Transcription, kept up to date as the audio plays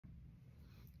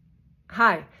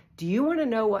Hi, do you want to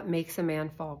know what makes a man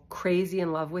fall crazy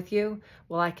in love with you?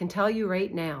 Well, I can tell you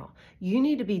right now, you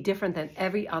need to be different than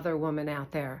every other woman out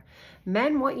there.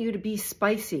 Men want you to be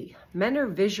spicy. Men are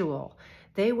visual.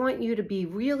 They want you to be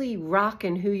really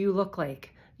rocking who you look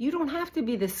like. You don't have to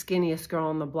be the skinniest girl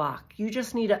on the block. You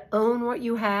just need to own what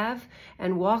you have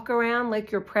and walk around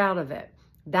like you're proud of it.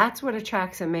 That's what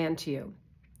attracts a man to you.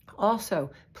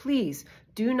 Also, please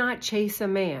do not chase a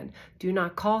man. Do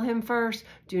not call him first.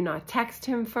 Do not text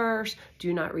him first.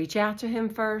 Do not reach out to him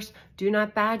first. Do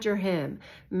not badger him.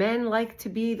 Men like to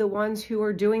be the ones who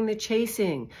are doing the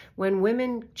chasing. When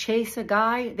women chase a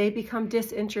guy, they become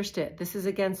disinterested. This is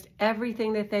against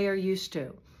everything that they are used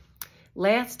to.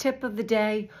 Last tip of the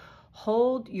day,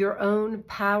 hold your own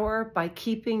power by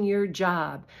keeping your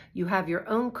job. You have your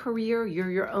own career, you're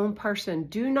your own person.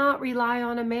 Do not rely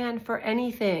on a man for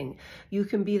anything. You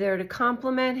can be there to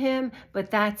compliment him, but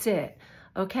that's it.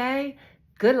 Okay?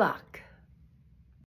 Good luck.